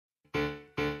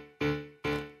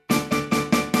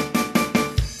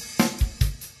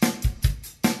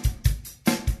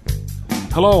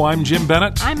Hello, I'm Jim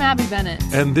Bennett. I'm Abby Bennett.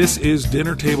 And this is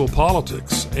Dinner Table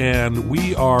Politics. And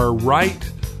we are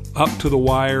right up to the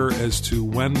wire as to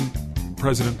when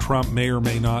President Trump may or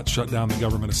may not shut down the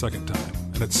government a second time.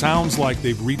 And it sounds like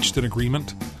they've reached an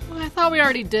agreement. I thought we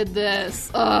already did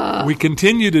this. We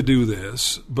continue to do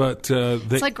this, but...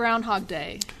 it's like Groundhog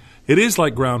Day. It is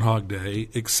like Groundhog Day,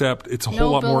 except it's a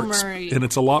whole lot more... and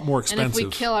it's a lot more expensive. And if we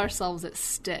kill ourselves, it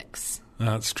sticks.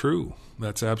 That's true.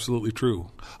 That's absolutely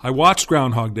true. I watched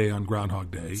Groundhog Day on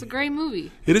Groundhog Day. It's a great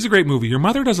movie. It is a great movie. Your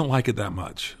mother doesn't like it that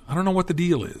much. I don't know what the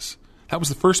deal is. That was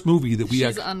the first movie that we...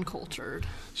 She's uncultured.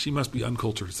 She must be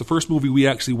uncultured. It's the first movie we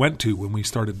actually went to when we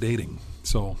started dating.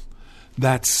 So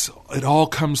it all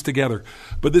comes together.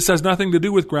 But this has nothing to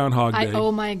do with Groundhog Day. I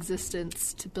owe my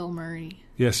existence to Bill Murray.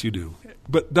 Yes, you do.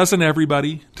 But doesn't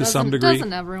everybody, to some degree?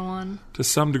 Doesn't everyone? To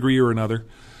some degree or another.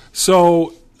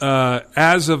 So...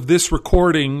 as of this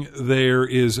recording, there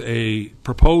is a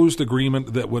proposed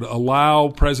agreement that would allow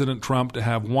President Trump to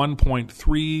have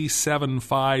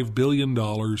 $1.375 billion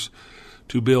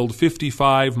to build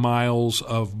 55 miles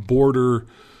of border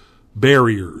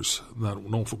barriers. I don't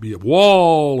know if it would be a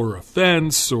wall or a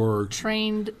fence or...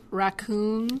 Trained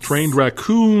raccoons. Trained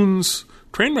raccoons.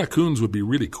 Trained raccoons would be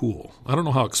really cool. I don't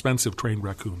know how expensive trained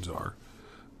raccoons are,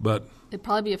 but... It'd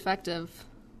probably be effective.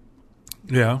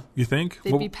 Yeah, you think?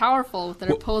 They'd be powerful with their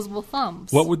opposable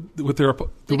thumbs. What would with their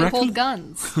they could hold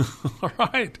guns. All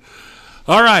right.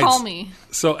 Call me.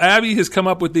 So Abby has come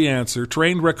up with the answer: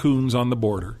 trained raccoons on the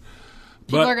border.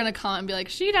 People are going to comment and be like,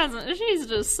 "She doesn't. She's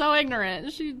just so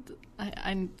ignorant."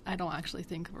 I don't actually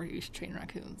think we should train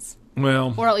raccoons.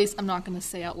 Well, or at least I'm not going to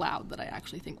say out loud that I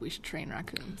actually think we should train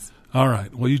raccoons. All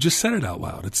right. Well, you just said it out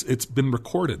loud. It's been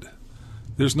recorded.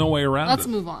 There's no way around it.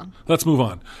 Let's move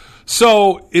on.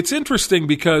 So it's interesting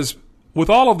because with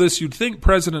all of this, you'd think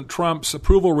President Trump's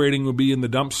approval rating would be in the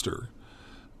dumpster.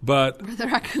 But where the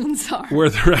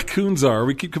raccoons are.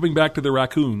 We keep coming back to the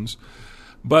raccoons.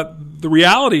 But the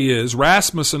reality is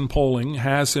Rasmussen polling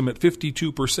has him at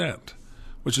 52%,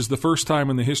 which is the first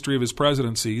time in the history of his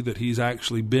presidency that he's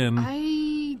actually been...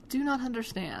 I do not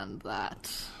understand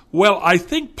that. Well, I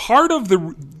think part of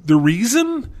the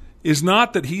reason... is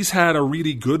not that he's had a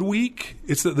really good week.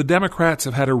 It's that the Democrats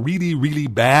have had a really, really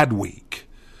bad week.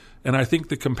 And I think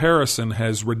the comparison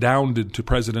has redounded to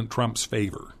President Trump's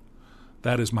favor.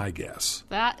 That is my guess.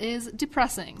 That is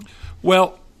depressing.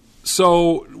 Well,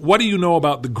 so what do you know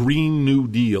about the Green New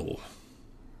Deal?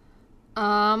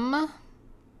 I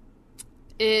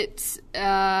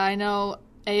know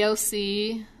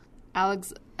AOC,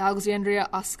 Alexandria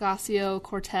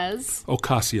Ocasio-Cortez.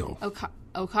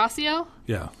 Ocasio?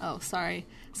 Yeah. Oh, sorry.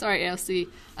 Sorry, AOC.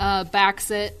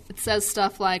 Backs it. It says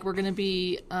stuff like we're going to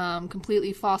be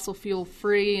completely fossil fuel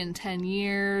free in 10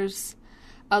 years.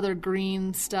 Other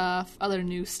green stuff. Other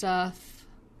new stuff.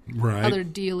 Right. Other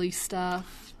deal-y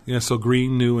stuff. Yeah, so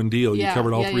green, new, and deal. You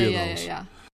covered all three of those. Yeah.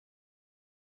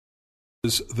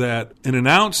 Is that in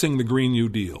announcing the Green New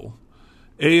Deal,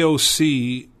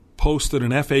 AOC posted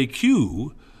an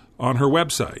FAQ on her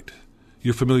website.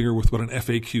 You're familiar with what an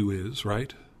FAQ is,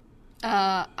 right?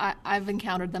 I've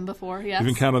encountered them before, yes. You've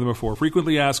encountered them before.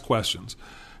 Frequently asked questions.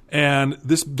 And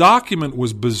this document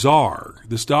was bizarre.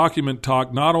 This document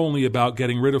talked not only about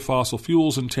getting rid of fossil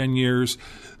fuels in 10 years,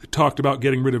 it talked about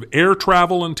getting rid of air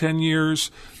travel in 10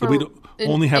 years, that we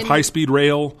only have high-speed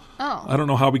rail. Oh. I don't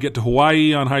know how we get to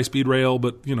Hawaii on high-speed rail,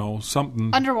 but,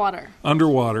 something. Underwater.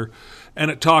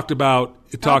 And it talked about...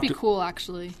 That would be cool,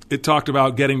 actually. It talked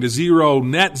about getting to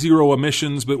net zero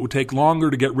emissions, but it would take longer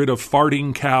to get rid of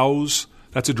farting cows.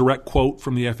 That's a direct quote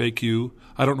from the FAQ.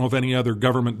 I don't know of any other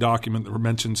government document that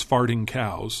mentions farting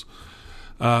cows.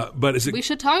 We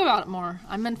should talk about it more.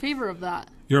 I'm in favor of that.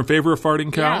 You're in favor of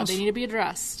farting cows? Yeah, they need to be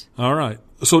addressed. All right.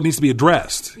 So it needs to be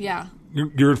addressed. Yeah.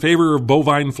 You're in favor of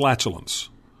bovine flatulence?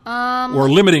 Or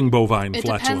limiting bovine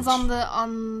flatulence? It depends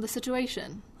on the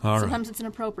situation. All right. Sometimes it's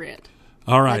inappropriate.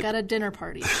 All right. Like at a dinner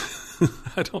party.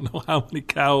 I don't know how many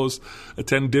cows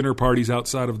attend dinner parties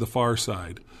outside of the far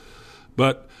side.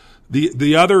 But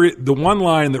the one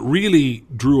line that really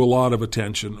drew a lot of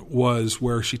attention was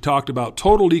where she talked about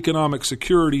total economic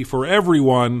security for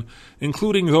everyone,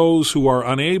 including those who are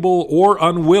unable or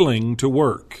unwilling to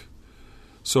work.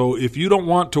 So if you don't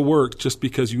want to work just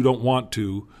because you don't want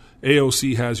to,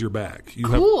 AOC has your back. You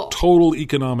have total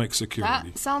economic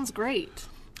security. That sounds great.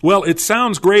 Well, it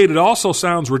sounds great. It also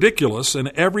sounds ridiculous, and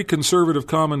every conservative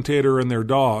commentator and their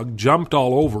dog jumped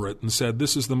all over it and said,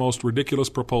 this is the most ridiculous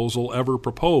proposal ever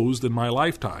proposed in my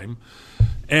lifetime.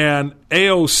 And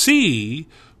AOC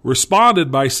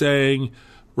responded by saying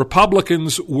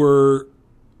Republicans were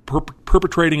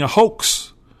perpetrating a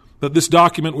hoax, that this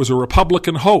document was a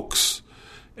Republican hoax.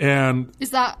 And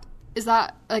Is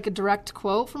that like a direct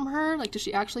quote from her? Like, did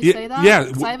she actually say that? Yeah.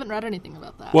 Because I haven't read anything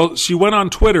about that. Well, she went on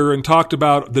Twitter and talked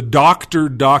about the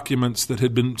doctored documents that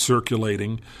had been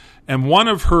circulating. And one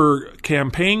of her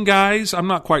campaign guys, I'm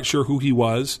not quite sure who he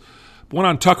was, went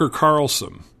on Tucker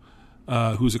Carlson,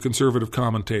 who's a conservative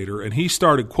commentator, and he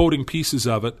started quoting pieces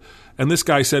of it. And this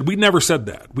guy said, we never said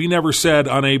that. We never said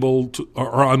unable to,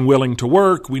 or unwilling to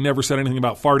work. We never said anything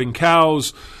about farting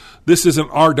cows. This isn't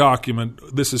our document.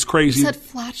 This is crazy. You said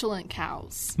flatulent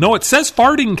cows. No, it says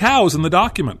farting cows in the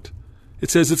document. It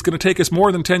says it's going to take us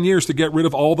more than 10 years to get rid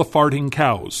of all the farting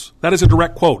cows. That is a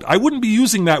direct quote. I wouldn't be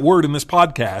using that word in this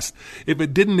podcast if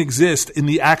it didn't exist in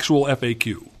the actual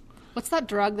FAQ. What's that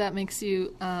drug that makes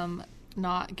you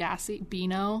not gassy?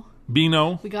 Beano?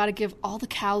 Beano. We got to give all the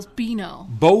cows Beano.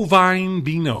 Bovine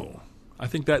Beano. I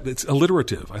think that it's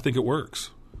alliterative. I think it works.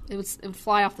 It would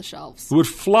fly off the shelves. It would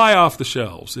fly off the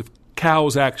shelves if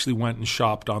cows actually went and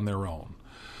shopped on their own.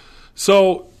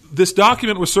 So this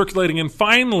document was circulating, and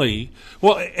finally,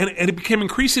 and it became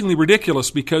increasingly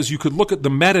ridiculous because you could look at the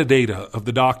metadata of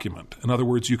the document. In other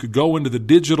words, you could go into the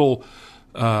digital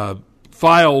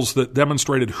files that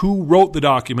demonstrated who wrote the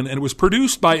document, and it was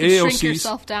produced by AOC. Shrink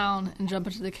yourself down and jump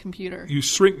into the computer. You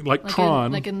shrink like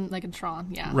Tron. Like in Tron,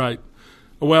 yeah. Right.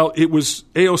 Well, it was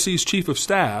AOC's chief of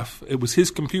staff. It was his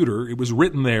computer. It was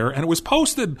written there, and it was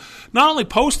posted, not only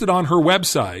posted on her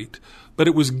website, but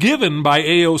it was given by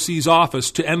AOC's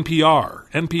office to NPR.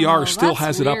 NPR still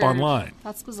has it up online.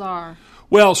 That's bizarre.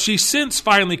 Well, she since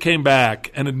finally came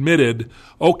back and admitted,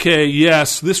 okay,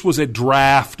 yes, this was a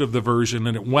draft of the version,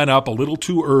 and it went up a little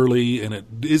too early, and it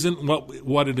isn't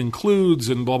what it includes,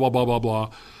 and blah, blah, blah, blah, blah,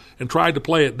 and tried to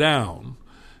play it down.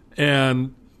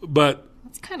 But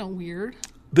that's kind of weird.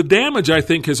 The damage, I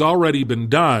think, has already been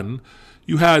done.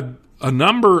 You had a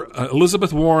number,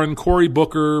 Elizabeth Warren, Cory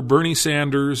Booker, Bernie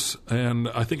Sanders, and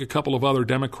I think a couple of other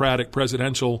Democratic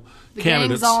presidential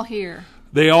candidates. The gang's all here.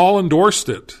 They all endorsed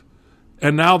it.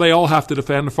 And now they all have to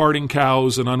defend farting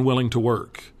cows and unwilling to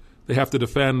work. They have to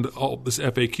defend all this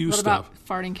FAQ stuff. What about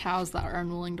farting cows that are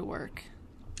unwilling to work?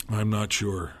 I'm not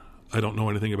sure. I don't know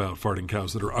anything about farting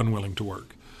cows that are unwilling to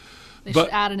work. They should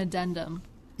add an addendum.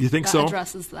 You think that so?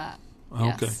 Addresses that.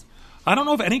 Okay. Yes. I don't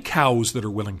know of any cows that are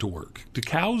willing to work. Do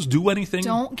cows do anything?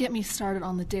 Don't get me started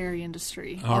on the dairy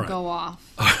industry. I'll go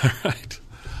off. All right.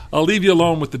 I'll leave you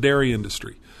alone with the dairy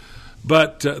industry.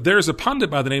 But there's a pundit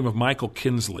by the name of Michael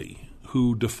Kinsley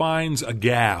who defines a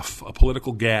gaffe, a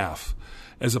political gaffe,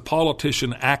 as a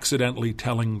politician accidentally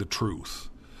telling the truth.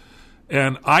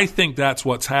 And I think that's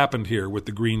what's happened here with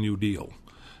the Green New Deal.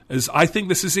 I think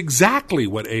this is exactly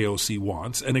what AOC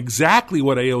wants and exactly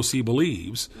what AOC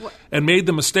believes, and made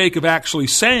the mistake of actually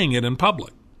saying it in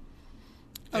public.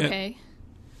 Okay.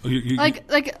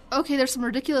 Okay, there's some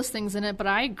ridiculous things in it, but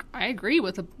I agree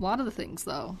with a lot of the things,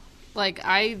 though. Like,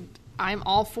 I'm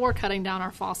all for cutting down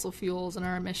our fossil fuels and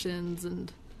our emissions,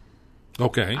 and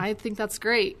okay, I think that's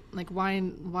great. Like,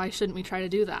 why shouldn't we try to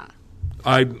do that?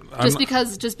 Just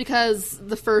because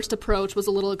the first approach was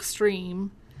a little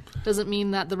extreme doesn't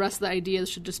mean that the rest of the ideas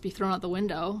should just be thrown out the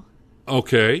window.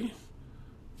 Okay.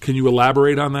 Can you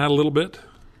elaborate on that a little bit?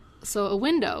 So a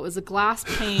window is a glass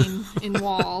pane in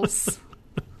walls.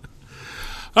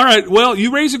 All right. Well,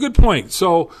 you raise a good point.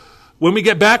 So when we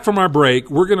get back from our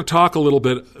break, we're going to talk a little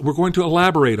bit. We're going to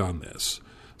elaborate on this.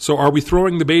 So are we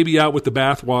throwing the baby out with the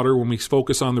bathwater when we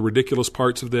focus on the ridiculous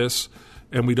parts of this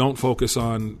and we don't focus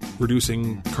on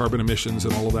reducing carbon emissions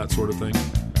and all of that sort of thing?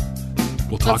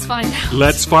 We'll talk. Let's find out.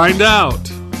 Let's find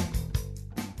out.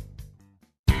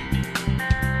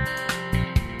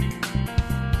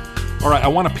 All right, I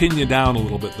want to pin you down a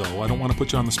little bit, though. I don't want to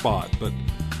put you on the spot. But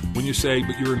when you say,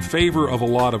 but you're in favor of a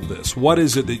lot of this, what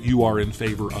is it that you are in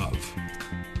favor of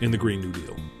in the Green New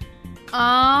Deal?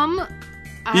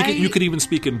 You could even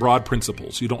speak in broad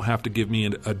principles. You don't have to give me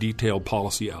a detailed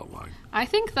policy outline. I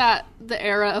think that the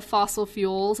era of fossil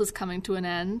fuels is coming to an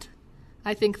end.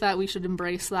 I think that we should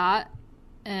embrace that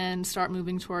and start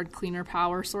moving toward cleaner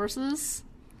power sources.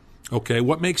 Okay,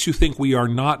 what makes you think we are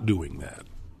not doing that?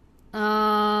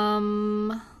 I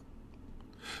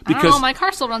don't know. My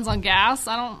car still runs on gas.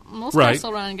 Most cars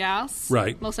still run on gas.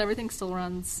 Right. Most everything still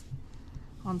runs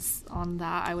on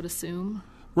that, I would assume.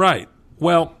 Right.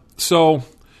 Well, so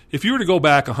if you were to go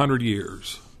back 100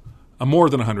 years,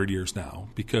 more than 100 years now,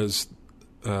 because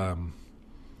I'm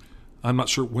not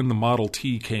sure when the Model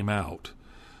T came out,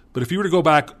 but if you were to go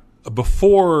back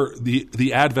before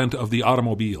the advent of the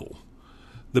automobile,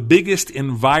 the biggest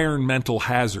environmental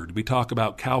hazard, we talk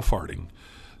about cow farting,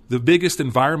 the biggest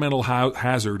environmental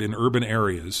hazard in urban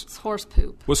areas it's horse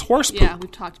poop. Was horse poop. Yeah,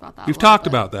 we've talked about that. We've talked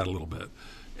about that a little bit.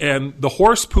 And the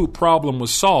horse poop problem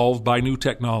was solved by new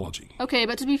technology. Okay,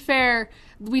 but to be fair,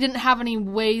 we didn't have any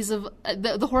ways of...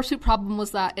 The horse poop problem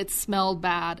was that it smelled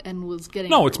bad and was getting...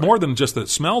 No, it's more than just that it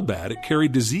smelled bad. It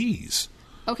carried disease.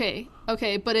 Okay,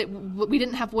 but we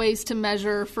didn't have ways to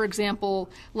measure, for example,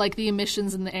 like the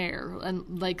emissions in the air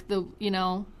and like the,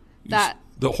 that...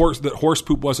 The horse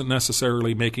poop wasn't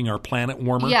necessarily making our planet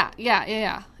warmer?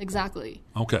 Yeah, exactly.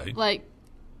 Okay.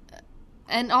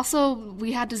 And also,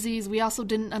 we had disease. We also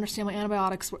didn't understand what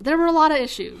antibiotics were. There were a lot of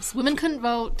issues. Women couldn't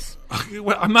vote.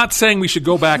 Well, I'm not saying we should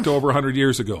go back to over 100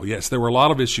 years ago. Yes, there were a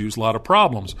lot of issues, a lot of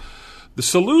problems. The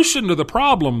solution to the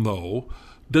problem, though,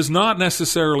 does not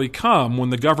necessarily come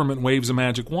when the government waves a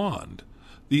magic wand.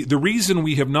 The reason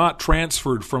we have not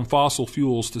transferred from fossil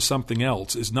fuels to something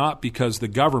else is not because the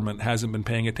government hasn't been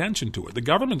paying attention to it. The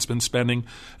government's been spending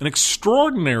an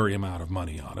extraordinary amount of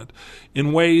money on it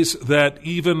in ways that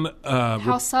even...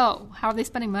 How so? How are they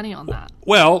spending money on that?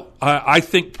 Well, I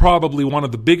think probably one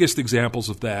of the biggest examples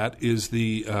of that is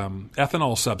the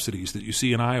ethanol subsidies that you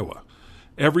see in Iowa.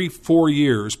 Every 4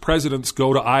 years, presidents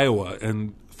go to Iowa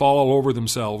and fall all over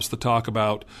themselves to talk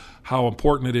about how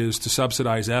important it is to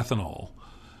subsidize ethanol,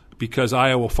 because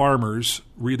Iowa farmers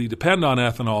really depend on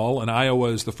ethanol, and Iowa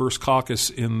is the first caucus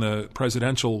in the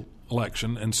presidential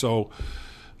election. And so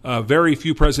very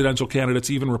few presidential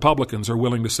candidates, even Republicans, are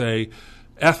willing to say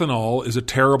ethanol is a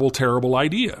terrible, terrible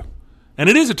idea. And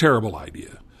it is a terrible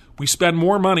idea. We spend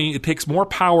more money. It takes more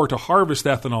power to harvest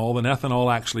ethanol than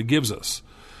ethanol actually gives us.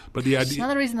 But the idea...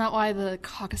 Another reason that why the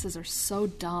caucuses are so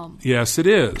dumb. Yes, it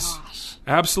is. Gosh.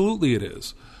 Absolutely it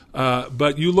is.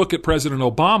 But you look at President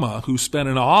Obama, who spent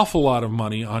an awful lot of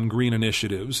money on green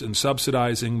initiatives and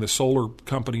subsidizing the solar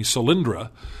company Solyndra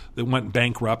that went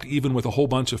bankrupt, even with a whole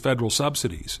bunch of federal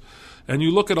subsidies. And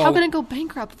you look at all... How can it go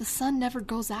bankrupt? The sun never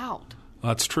goes out.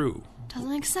 That's true. Doesn't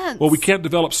make sense. Well, we can't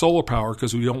develop solar power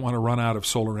because we don't want to run out of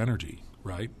solar energy,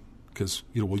 right? Because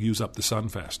we'll use up the sun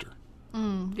faster.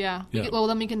 Yeah. Yeah. Well,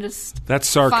 then we can just... That's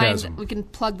sarcasm. we can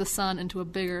plug the sun into a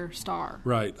bigger star.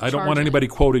 Right. I don't want anybody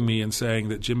quoting me and saying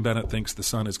that Jim Bennett thinks the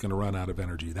sun is going to run out of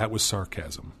energy. That was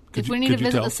sarcasm. If we need to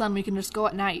visit the sun, we can just go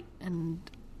at night and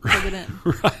plug it in.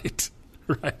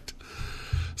 Right.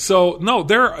 So, no,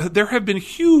 there have been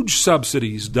huge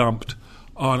subsidies dumped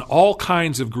on all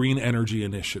kinds of green energy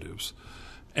initiatives.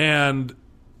 And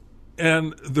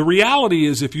the reality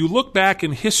is, if you look back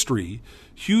in history,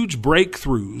 huge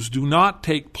breakthroughs do not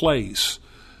take place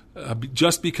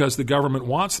just because the government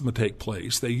wants them to take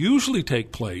place. They usually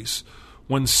take place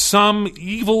when some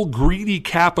evil, greedy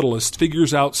capitalist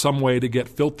figures out some way to get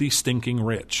filthy, stinking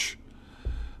rich.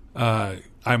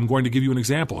 I'm going to give you an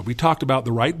example. Have we talked about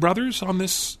the Wright brothers on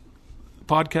this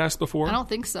podcast before? I don't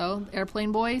think so.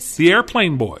 Airplane Boys? The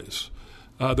Airplane Boys.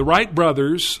 The Wright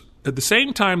brothers, at the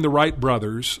same time the Wright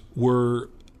brothers were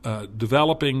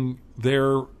developing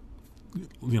their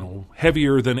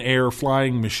heavier than air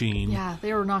flying machine. Yeah,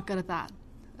 they were not good at that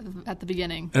at the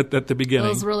beginning. At the beginning.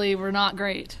 Those really were not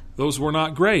great. Those were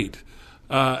not great.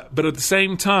 But at the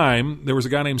same time, there was a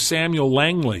guy named Samuel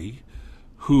Langley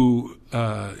who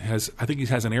has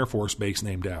an Air Force base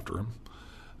named after him.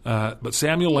 But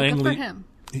Samuel Langley... Good for him.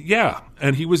 Yeah,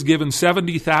 and he was given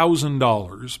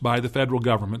 $70,000 by the federal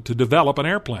government to develop an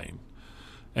airplane.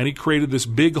 And he created this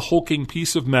big hulking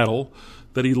piece of metal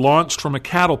that he launched from a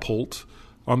catapult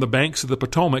on the banks of the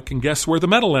Potomac, and guess where the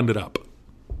metal ended up?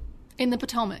 In the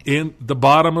Potomac. In the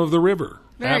bottom of the river.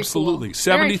 Very Absolutely. Cool.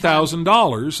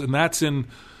 $70,000, and that's in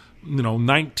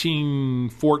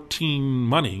 1914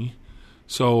 money.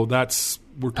 So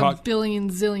we're talking $1 billion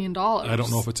zillion dollars. I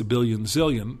don't know if it's $1 billion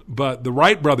zillion, but the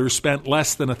Wright brothers spent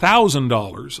less than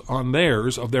 $1,000 on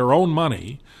theirs of their own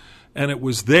money, and it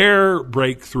was their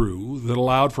breakthrough that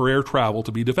allowed for air travel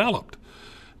to be developed.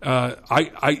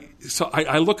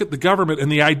 I look at the government and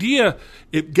the idea,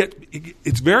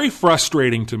 it's very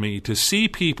frustrating to me to see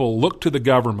people look to the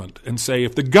government and say,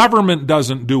 if the government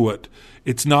doesn't do it,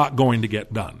 it's not going to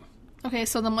get done. Okay,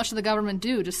 so then what should the government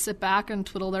do? Just sit back and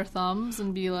twiddle their thumbs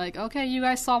and be like, okay, you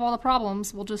guys solve all the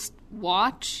problems. We'll just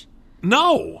watch?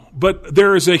 No, but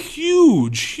there is a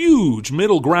huge, huge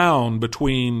middle ground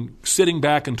between sitting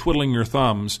back and twiddling your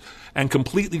thumbs and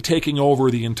completely taking over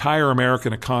the entire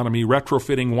American economy,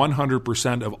 retrofitting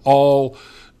 100% of all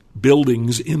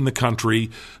buildings in the country,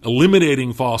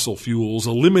 eliminating fossil fuels,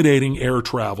 eliminating air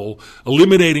travel,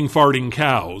 eliminating farting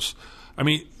cows. I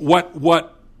mean, what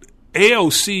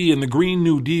AOC and the Green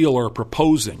New Deal are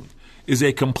proposing is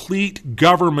a complete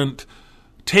government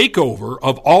takeover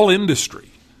of all industry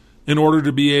in order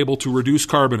to be able to reduce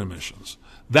carbon emissions.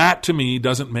 That, to me,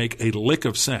 doesn't make a lick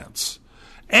of sense.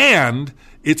 And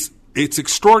it's it's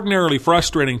extraordinarily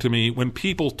frustrating to me when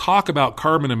people talk about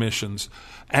carbon emissions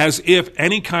as if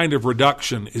any kind of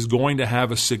reduction is going to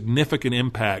have a significant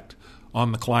impact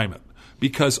on the climate.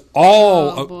 Because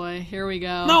Oh, boy. Here we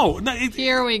go. No.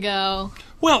 Here we go.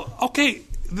 Well, okay,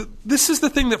 this is the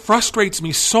thing that frustrates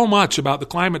me so much about the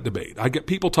climate debate. I get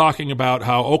people talking about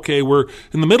how, okay, we're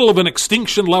in the middle of an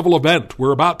extinction level event.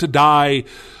 We're about to die.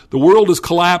 The world is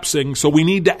collapsing, so we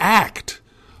need to act.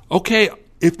 Okay,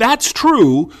 if that's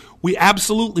true, we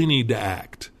absolutely need to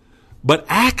act. But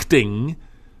acting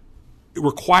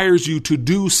requires you to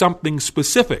do something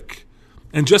specific.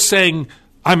 And just saying,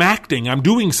 I'm acting, I'm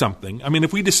doing something. I mean,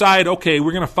 if we decide, okay,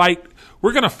 we're going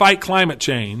to fight climate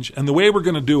change, and the way we're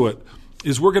going to do it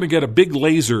is we're going to get a big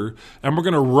laser and we're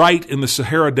going to write in the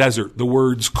Sahara Desert the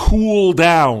words cool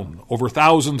down over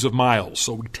thousands of miles.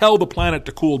 So we tell the planet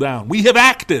to cool down. We have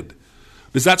acted.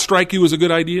 Does that strike you as a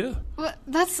good idea?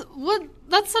 That's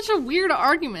such a weird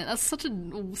argument. That's such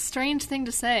a strange thing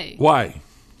to say. Why?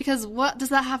 Because what does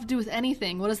that have to do with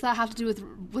anything? What does that have to do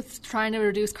with trying to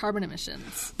reduce carbon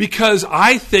emissions? Because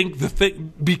I think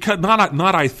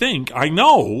I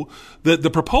know that the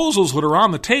proposals that are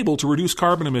on the table to reduce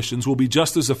carbon emissions will be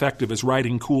just as effective as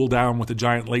writing cool down with a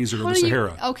giant laser in the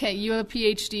Sahara. Okay, you have a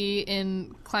PhD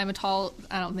in climatology.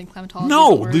 I don't think climatology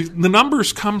No, is the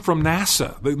numbers come from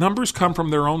NASA. The numbers come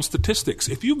from their own statistics.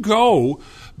 If you go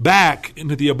back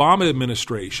into the Obama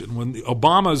administration, when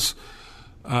Obama's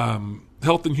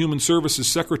Health and Human Services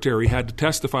Secretary had to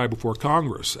testify before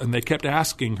Congress, and they kept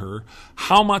asking her,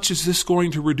 how much is this going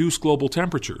to reduce global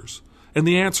temperatures? And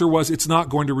the answer was, it's not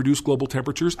going to reduce global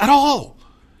temperatures at all.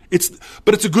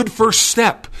 But it's a good first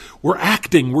step. We're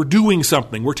acting, we're doing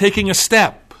something, we're taking a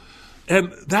step.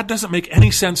 And that doesn't make any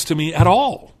sense to me at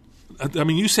all. I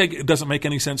mean, you say it doesn't make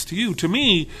any sense to you. To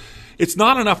me, it's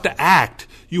not enough to act.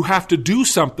 You have to do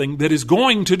something that is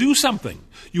going to do something.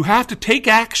 You have to take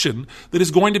action that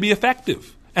is going to be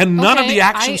effective. And none of the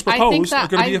actions proposed are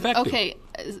going to be effective. Okay,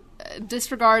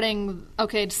 disregarding,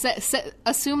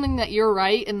 assuming that you're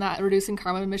right and that reducing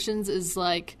carbon emissions is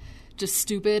like just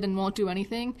stupid and won't do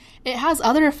anything, it has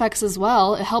other effects as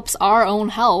well. It helps our own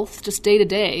health just day to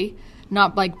day,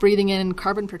 not like breathing in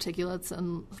carbon particulates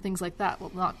and things like that.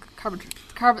 Well, not carbon,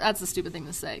 that's a stupid thing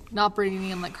to say. Not breathing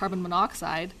in like carbon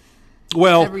monoxide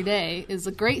every day is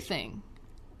a great thing.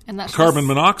 And that's carbon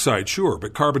monoxide, sure,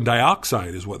 but carbon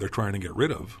dioxide is what they're trying to get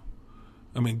rid of.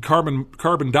 I mean,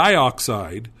 carbon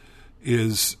dioxide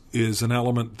is an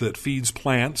element that feeds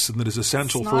plants and that is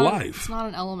essential for life. It's not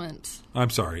an element.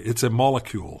 I'm sorry, it's a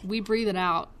molecule. We breathe it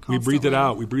out constantly.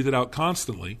 We breathe it out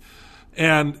constantly.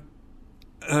 And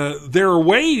there are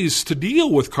ways to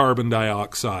deal with carbon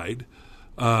dioxide.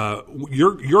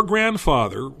 Your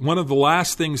grandfather, one of the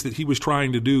last things that he was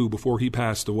trying to do before he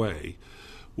passed away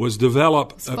was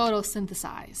develop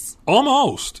photosynthesize.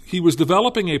 Almost. He was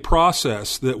developing a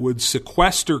process that would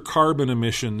sequester carbon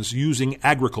emissions using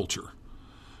agriculture,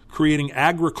 creating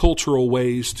agricultural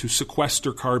ways to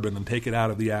sequester carbon and take it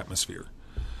out of the atmosphere.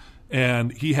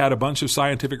 And he had a bunch of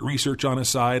scientific research on his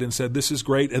side and said, this is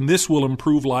great, and this will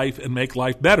improve life and make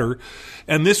life better.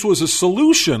 And this was a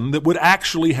solution that would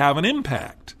actually have an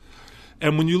impact.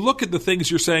 And when you look at the things,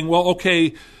 you're saying, well,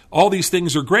 okay, all these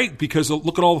things are great because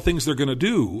look at all the things they're going to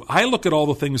do. I look at all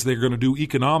the things they're going to do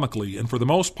economically, and for the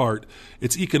most part,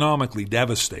 it's economically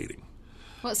devastating.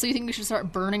 What, so you think we should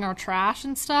start burning our trash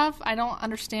and stuff? I don't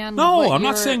understand. No, I'm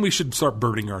not saying we should start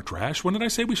burning our trash. When did I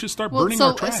say we should start burning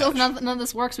our trash? So if none of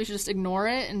this works, we should just ignore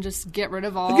it and just get rid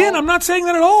of all... Again, I'm not saying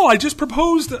that at all. I just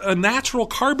proposed a natural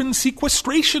carbon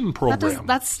sequestration program.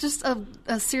 That's just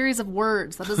a series of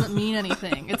words. That doesn't mean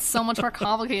anything. It's so much more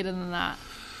complicated than that.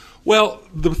 Well,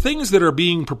 the things that are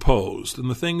being proposed and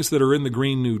the things that are in the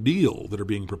Green New Deal that are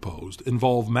being proposed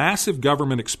involve massive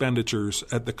government expenditures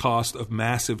at the cost of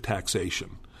massive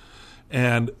taxation.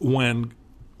 And when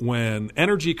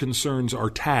energy concerns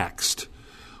are taxed,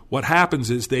 what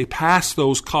happens is they pass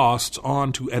those costs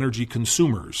on to energy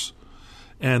consumers.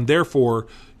 And therefore,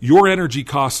 your energy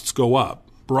costs go up.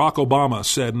 Barack Obama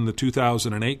said in the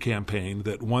 2008 campaign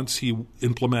that once he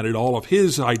implemented all of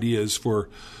his ideas for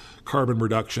carbon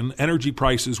reduction, energy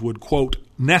prices would, quote,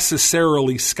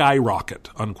 necessarily skyrocket,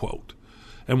 unquote.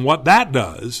 And what that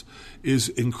does is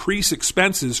increase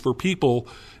expenses for people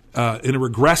in a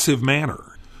regressive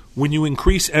manner. When you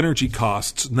increase energy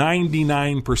costs,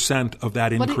 99% of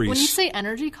that increase... When you say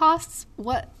energy costs,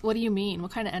 what do you mean? What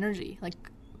kind of energy? Like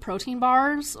protein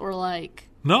bars or like...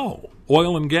 No,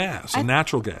 oil and gas and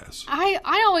natural gas.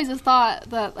 I always have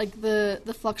thought that like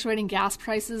the fluctuating gas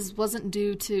prices wasn't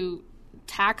due to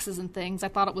taxes and things. I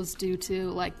thought it was due to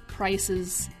like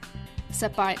prices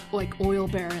set by like oil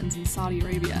barons in Saudi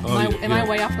Arabia. Am I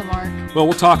way off the mark? Well,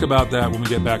 we'll talk about that when we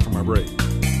get back from our break.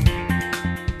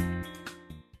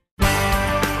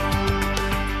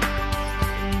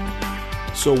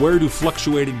 So where do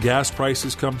fluctuating gas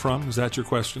prices come from? Is that your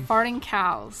question? Farting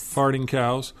cows. Farting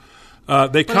cows.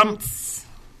 They come,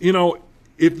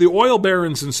 if the oil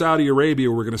barons in Saudi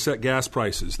Arabia were going to set gas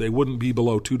prices, they wouldn't be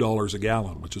below $2 a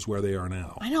gallon, which is where they are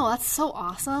now. I know, that's so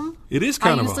awesome. It is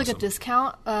kind of awesome. I used like a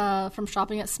discount from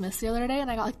shopping at Smith's the other day, and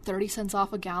I got like 30 cents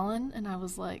off a gallon, and I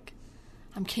was like,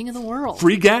 I'm king of the world.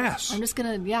 Free gas. I'm just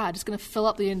gonna fill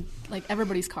up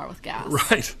everybody's car with gas.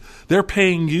 Right. They're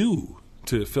paying you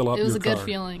to fill up your car. It was a good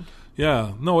feeling.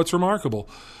 Yeah. No, it's remarkable.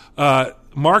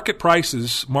 Market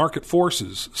prices, market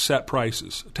forces set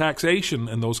prices. Taxation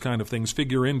and those kind of things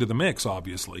figure into the mix,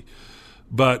 obviously.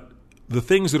 But the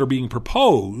things that are being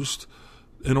proposed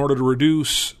in order to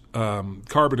reduce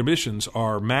carbon emissions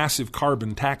are massive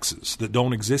carbon taxes that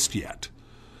don't exist yet.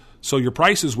 So your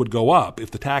prices would go up if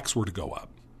the tax were to go up.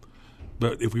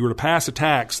 But if we were to pass a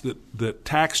tax that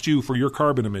taxed you for your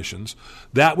carbon emissions,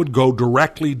 that would go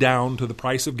directly down to the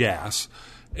price of gas,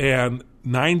 and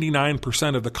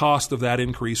 99% of the cost of that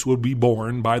increase would be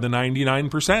borne by the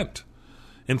 99%.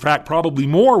 In fact, probably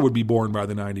more would be borne by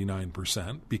the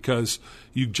 99% because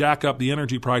you jack up the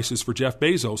energy prices for Jeff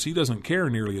Bezos. He doesn't care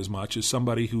nearly as much as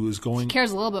somebody who is going... He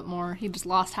cares a little bit more. He just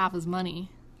lost half his money.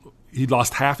 He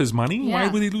lost half his money? Yeah. Why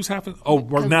would he lose half his... Oh,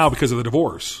 well, now because of the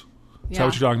divorce. Is that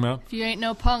what you're talking about? If you ain't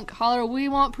no punk, holler, we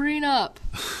want prenup.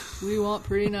 We want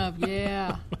prenup,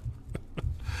 yeah.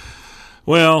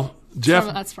 Well, Jeff...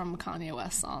 That's from a Kanye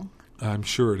West song. I'm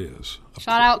sure it is.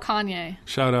 Shout out Kanye.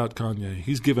 Shout out Kanye.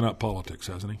 He's given up politics,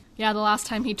 hasn't he? Yeah, the last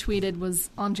time he tweeted was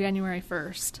on January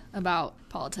 1st about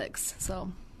politics,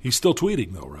 so... He's still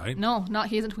tweeting, though, right? No,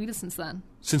 he hasn't tweeted since then.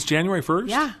 Since January 1st?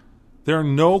 Yeah. There are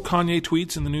no Kanye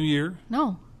tweets in the new year?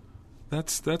 No.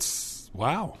 That's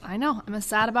wow. I know. I'm as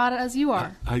sad about it as you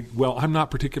are. I'm not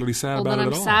particularly sad about it at all.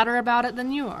 Well, then I'm sadder about it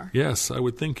than you are. Yes, I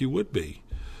would think you would be.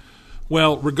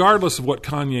 Well, regardless of what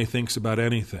Kanye thinks about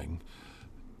anything,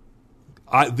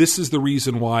 this is the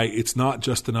reason why it's not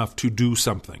just enough to do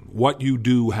something. What you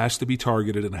do has to be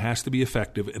targeted and it has to be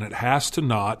effective, and it has to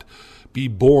not be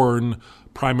borne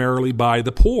primarily by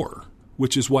the poor,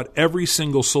 which is what every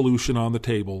single solution on the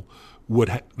table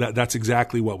would that's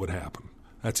exactly what would happen.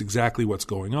 That's exactly what's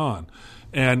going on.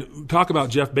 And talk about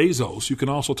Jeff Bezos. You can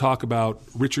also talk about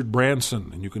Richard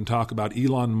Branson, and you can talk about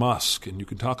Elon Musk, and you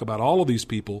can talk about all of these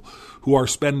people who are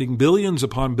spending billions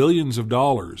upon billions of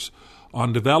dollars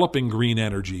on developing green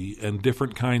energy and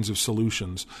different kinds of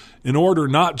solutions in order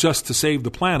not just to save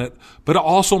the planet, but to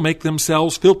also make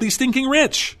themselves filthy, stinking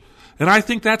rich. And I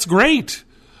think that's great.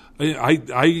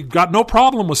 I got no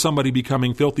problem with somebody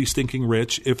becoming filthy, stinking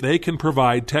rich if they can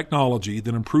provide technology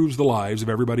that improves the lives of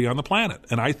everybody on the planet.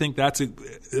 And I think that's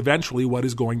eventually what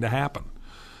is going to happen.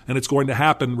 And it's going to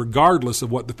happen regardless of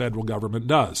what the federal government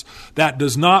does. That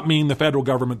does not mean the federal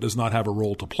government does not have a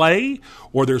role to play,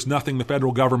 or there's nothing the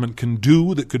federal government can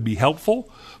do that could be helpful.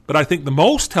 But I think the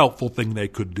most helpful thing they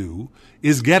could do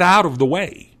is get out of the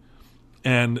way.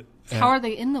 And how are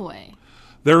they in the way?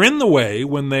 They're in the way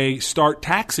when they start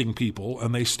taxing people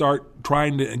and they start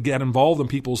trying to get involved in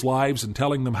people's lives and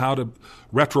telling them how to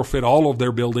retrofit all of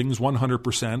their buildings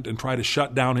 100% and try to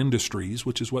shut down industries,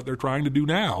 which is what they're trying to do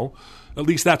now. At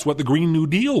least that's what the Green New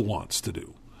Deal wants to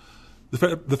do.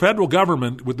 The federal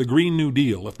government, with the Green New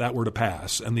Deal, if that were to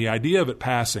pass, and the idea of it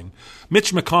passing,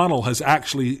 Mitch McConnell has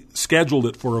actually scheduled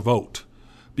it for a vote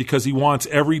because he wants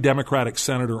every Democratic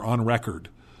senator on record.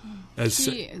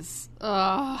 He is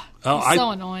so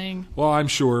annoying. Well, I'm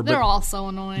sure. They're all so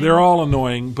annoying. They're all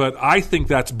annoying, but I think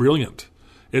that's brilliant.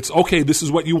 It's okay, this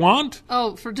is what you want?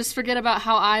 Oh, just forget about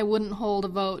how I wouldn't hold a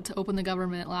vote to open the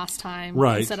government last time.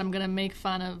 Right. I said I'm going to make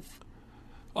fun of...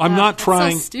 I'm not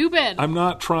trying... so stupid. I'm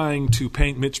not trying to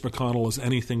paint Mitch McConnell as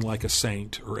anything like a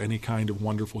saint or any kind of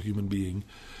wonderful human being.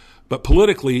 But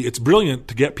politically, it's brilliant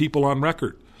to get people on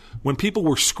record. When people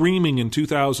were screaming in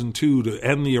 2002 to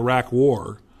end the Iraq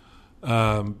War...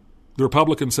 the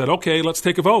Republicans said, okay, let's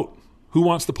take a vote. Who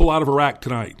wants to pull out of Iraq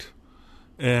tonight?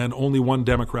 And only one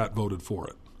Democrat voted for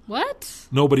it. What?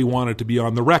 Nobody wanted to be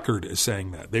on the record as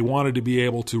saying that. They wanted to be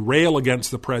able to rail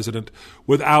against the president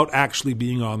without actually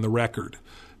being on the record.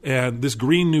 And this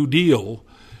Green New Deal,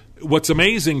 what's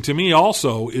amazing to me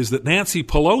also is that Nancy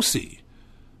Pelosi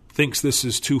thinks this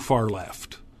is too far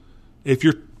left. If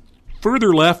you're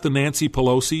further left than Nancy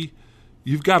Pelosi,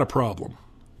 you've got a problem.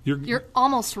 You're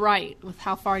almost right with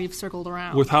how far you've circled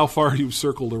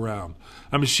around.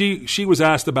 I mean, she was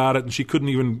asked about it, and she couldn't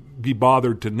even be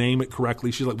bothered to name it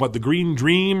correctly. She's like, what, the Green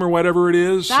Dream or whatever it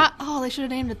is? They should have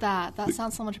named it that. That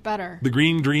sounds so much better. The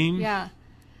Green Dream? Yeah.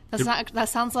 That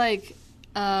sounds like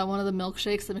one of the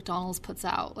milkshakes that McDonald's puts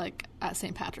out, like, at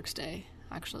St. Patrick's Day,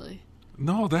 actually.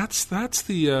 No, that's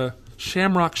the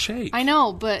Shamrock Shake. I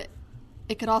know, but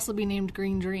it could also be named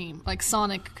Green Dream. Like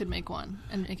Sonic could make one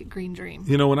and make it Green Dream.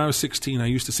 You know, when I was 16, I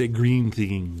used to say green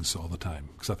things all the time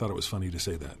because I thought it was funny to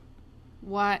say that.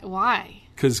 Why?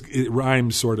 Because it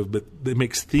rhymes sort of, but it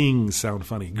makes things sound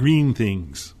funny. Green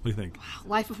things. What do you think? Wow,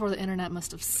 life before the internet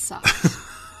must have sucked.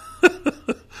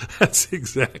 That's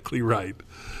exactly right.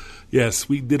 Yes,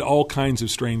 we did all kinds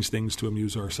of strange things to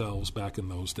amuse ourselves back in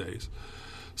those days.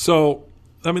 So,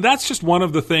 I mean, that's just one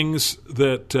of the things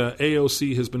that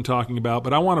AOC has been talking about,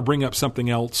 but I want to bring up something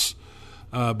else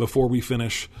before we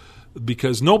finish,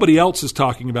 because nobody else is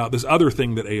talking about this other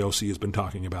thing that AOC has been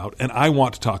talking about, and I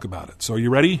want to talk about it. So are you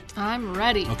ready? I'm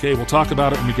ready. Okay, we'll talk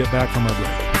about it when we get back from our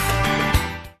break.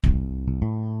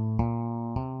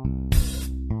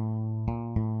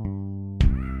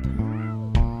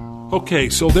 Okay,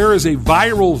 so there is a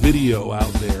viral video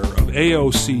out there of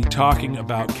AOC talking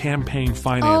about campaign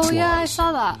finance laws. Oh, yeah, I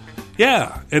saw that.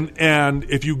 Yeah, and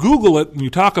if you Google it and you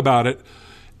talk about it,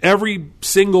 every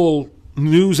single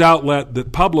news outlet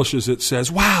that publishes it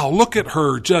says, wow, look at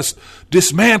her just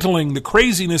dismantling the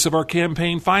craziness of our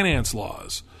campaign finance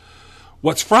laws.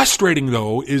 What's frustrating,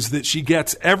 though, is that she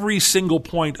gets every single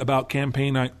point about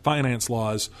campaign finance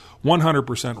laws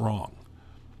 100% wrong.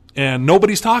 And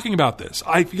nobody's talking about this.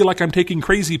 I feel like I'm taking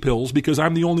crazy pills because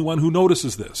I'm the only one who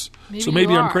notices this.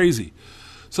 Maybe I'm crazy.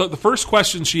 So the first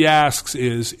question she asks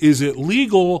is it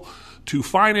legal to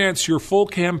finance your full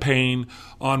campaign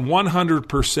on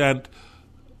 100%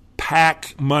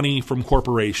 PAC money from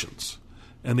corporations?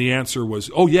 And the answer was,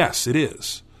 oh, yes, it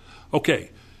is.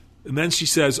 Okay. And then she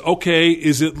says, okay,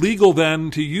 is it legal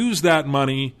then to use that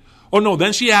money? Oh, no,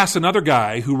 then she asked another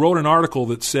guy who wrote an article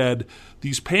that said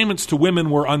these payments to women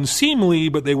were unseemly,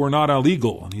 but they were not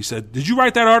illegal. And he said, did you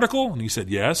write that article? And he said,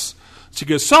 yes. She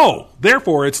goes, so,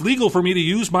 therefore, it's legal for me to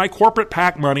use my corporate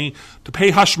PAC money to pay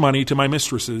hush money to my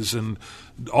mistresses and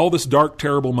all this dark,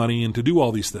 terrible money and to do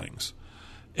all these things.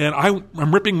 And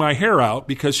I'm ripping my hair out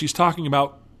because she's talking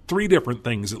about 3 different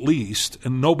things at least,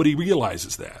 and nobody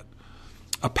realizes that.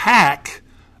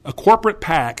 A corporate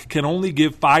PAC can only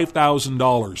give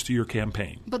 $5,000 to your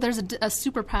campaign. But there's a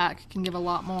super PAC can give a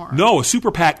lot more. No, a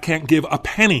super PAC can't give a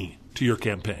penny to your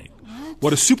campaign.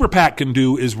 What a super PAC can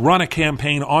do is run a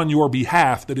campaign on your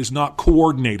behalf that is not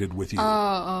coordinated with you.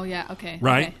 Oh, yeah, okay.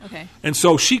 Right? Okay. And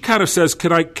so she kind of says,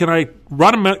 can I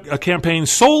run a campaign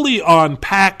solely on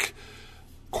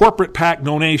corporate PAC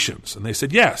donations? And they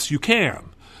said, yes, you can.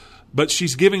 But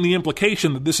she's giving the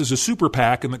implication that this is a super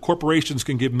PAC and that corporations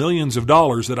can give millions of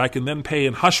dollars that I can then pay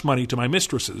in hush money to my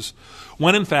mistresses,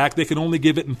 when in fact they can only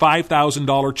give it in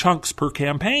 $5,000 chunks per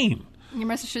campaign. Your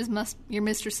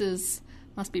mistresses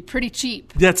must be pretty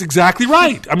cheap. That's exactly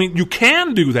right. I mean, you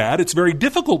can do that. It's very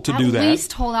difficult to do that. At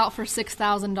least hold out for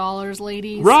 $6,000,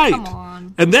 ladies. Right. Come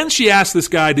on. And then she asked this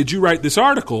guy, did you write this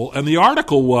article? And the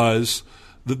article was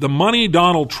that the money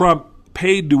Donald Trump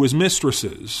paid to his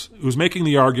mistresses, he was making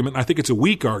the argument, I think it's a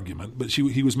weak argument, but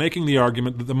he was making the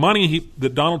argument that the money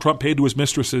that Donald Trump paid to his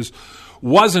mistresses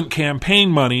wasn't campaign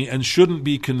money and shouldn't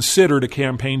be considered a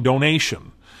campaign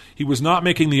donation. He was not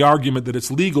making the argument that it's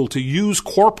legal to use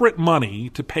corporate money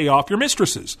to pay off your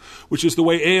mistresses, which is the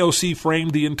way AOC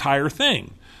framed the entire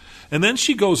thing. And then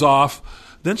she goes off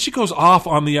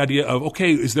on the idea of,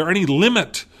 okay, is there any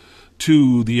limit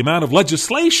to the amount of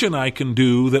legislation I can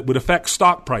do that would affect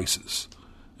stock prices?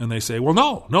 And they say, well,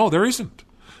 no, there isn't.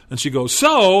 And she goes,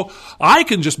 so I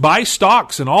can just buy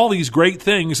stocks and all these great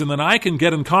things, and then I can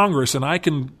get in Congress and I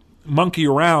can monkey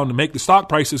around and make the stock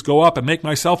prices go up and make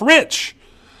myself rich.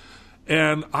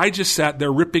 And I just sat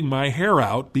there ripping my hair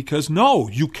out because, no,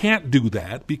 you can't do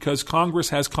that because Congress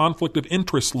has conflict of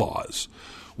interest laws.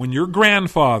 When your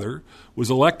grandfather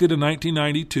was elected in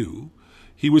 1992,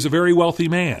 he was a very wealthy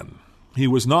man. He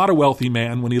was not a wealthy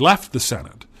man when he left the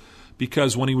Senate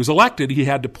because when he was elected, he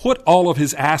had to put all of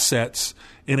his assets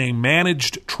in a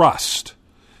managed trust.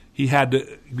 He had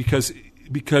to, because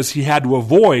he had to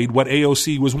avoid what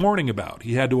AOC was warning about.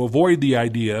 He had to avoid the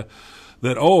idea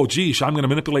that, oh, geez, I'm going to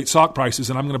manipulate stock prices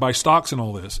and I'm going to buy stocks and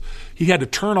all this. He had to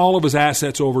turn all of his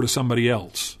assets over to somebody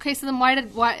else. Okay, so then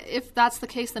if that's the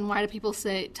case, then why do people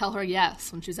tell her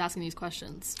yes when she's asking these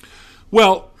questions?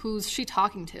 Well, who's she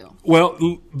talking to?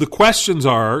 Well, the questions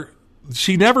are,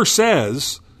 she never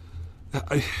says.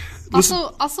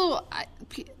 Also,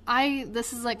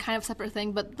 this is like kind of a separate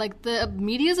thing, but like the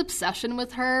media's obsession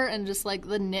with her and just like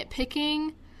the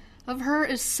nitpicking of her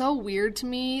is so weird to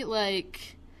me.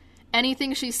 Like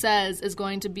anything she says is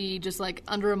going to be just like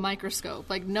under a microscope.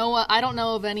 Like I don't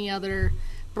know of any other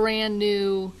brand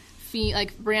new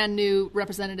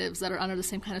representatives that are under the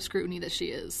same kind of scrutiny that she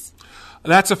is.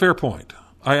 That's a fair point.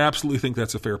 I absolutely think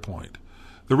that's a fair point.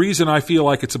 The reason I feel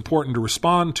like it's important to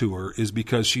respond to her is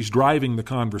because she's driving the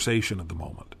conversation at the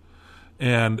moment.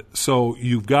 And so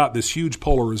you've got this huge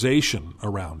polarization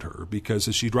around her because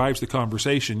as she drives the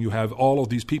conversation, you have all of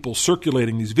these people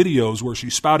circulating these videos where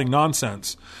she's spouting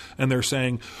nonsense and they're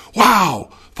saying, wow,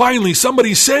 finally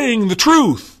somebody's saying the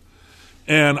truth.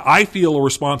 And I feel a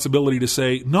responsibility to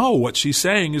say, no, what she's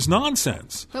saying is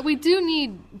nonsense. But we do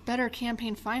need better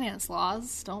campaign finance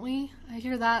laws, don't we? I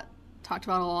hear that talked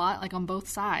about a lot, like on both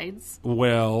sides.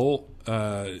 Well,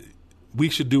 we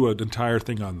should do an entire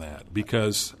thing on that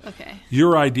because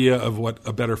your idea of what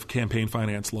a better campaign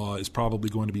finance law is probably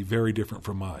going to be very different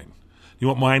from mine. You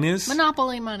know what mine is?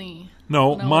 Monopoly money.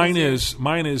 No, mine is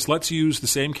let's use the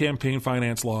same campaign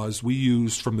finance laws we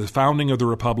used from the founding of the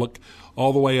Republic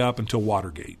all the way up until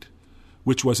Watergate,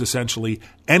 which was essentially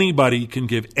anybody can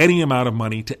give any amount of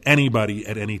money to anybody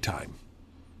at any time.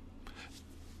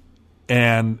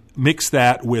 And mix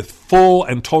that with full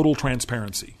and total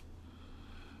transparency.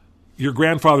 Your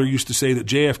grandfather used to say that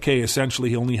JFK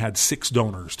essentially only had 6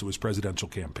 donors to his presidential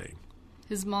campaign.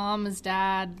 His mom, his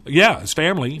dad. Yeah, his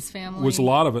family was a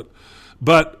lot of it.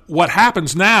 But what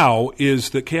happens now is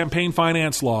that campaign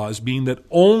finance laws mean that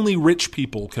only rich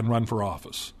people can run for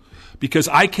office. Because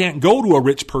I can't go to a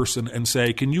rich person and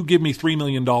say, can you give me $3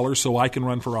 million so I can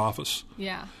run for office?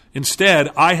 Yeah. Instead,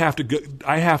 I have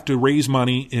to raise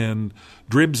money in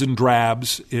dribs and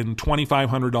drabs in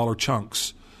 $2,500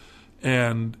 chunks.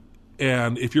 And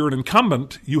if you're an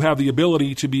incumbent, you have the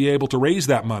ability to be able to raise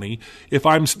that money. If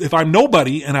I'm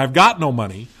nobody and I've got no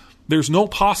money, there's no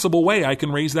possible way I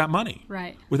can raise that money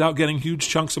without getting huge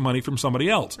chunks of money from somebody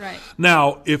else. Right.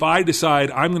 Now, if I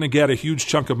decide I'm going to get a huge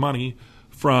chunk of money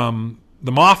from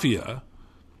the mafia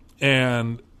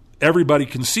and everybody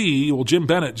can see, well, Jim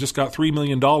Bennett just got $3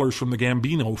 million from the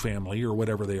Gambino family or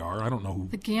whatever they are. I don't know who.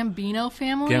 The Gambino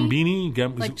family?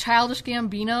 Gambini? Like Childish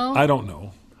Gambino? I don't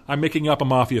know. I'm making up a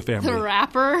mafia family. The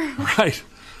rapper? Right.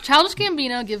 Childish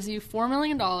Gambino gives you $4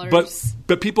 million.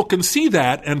 But people can see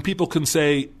that and people can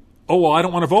say, oh, well, I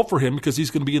don't want to vote for him because he's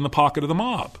going to be in the pocket of the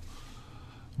mob.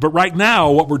 But right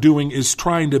now what we're doing is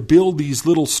trying to build these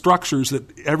little structures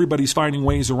that everybody's finding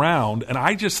ways around. And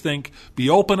I just think be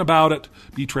open about it,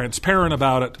 be transparent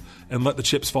about it, and let the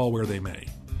chips fall where they may.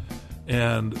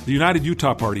 And the United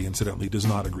Utah Party, incidentally, does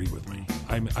not agree with me.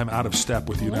 I'm out of step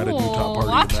with the United Utah Party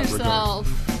watch in that yourself.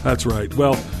 regard. That's right.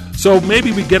 Well, so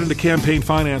maybe we get into campaign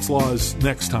finance laws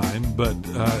next time. But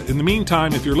in the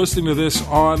meantime, if you're listening to this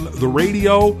on the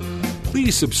radio,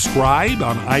 please subscribe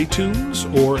on iTunes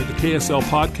or at the KSL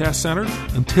Podcast Center.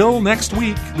 Until next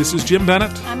week, this is Jim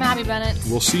Bennett. I'm Abby Bennett.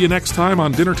 We'll see you next time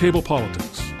on Dinner Table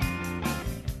Politics.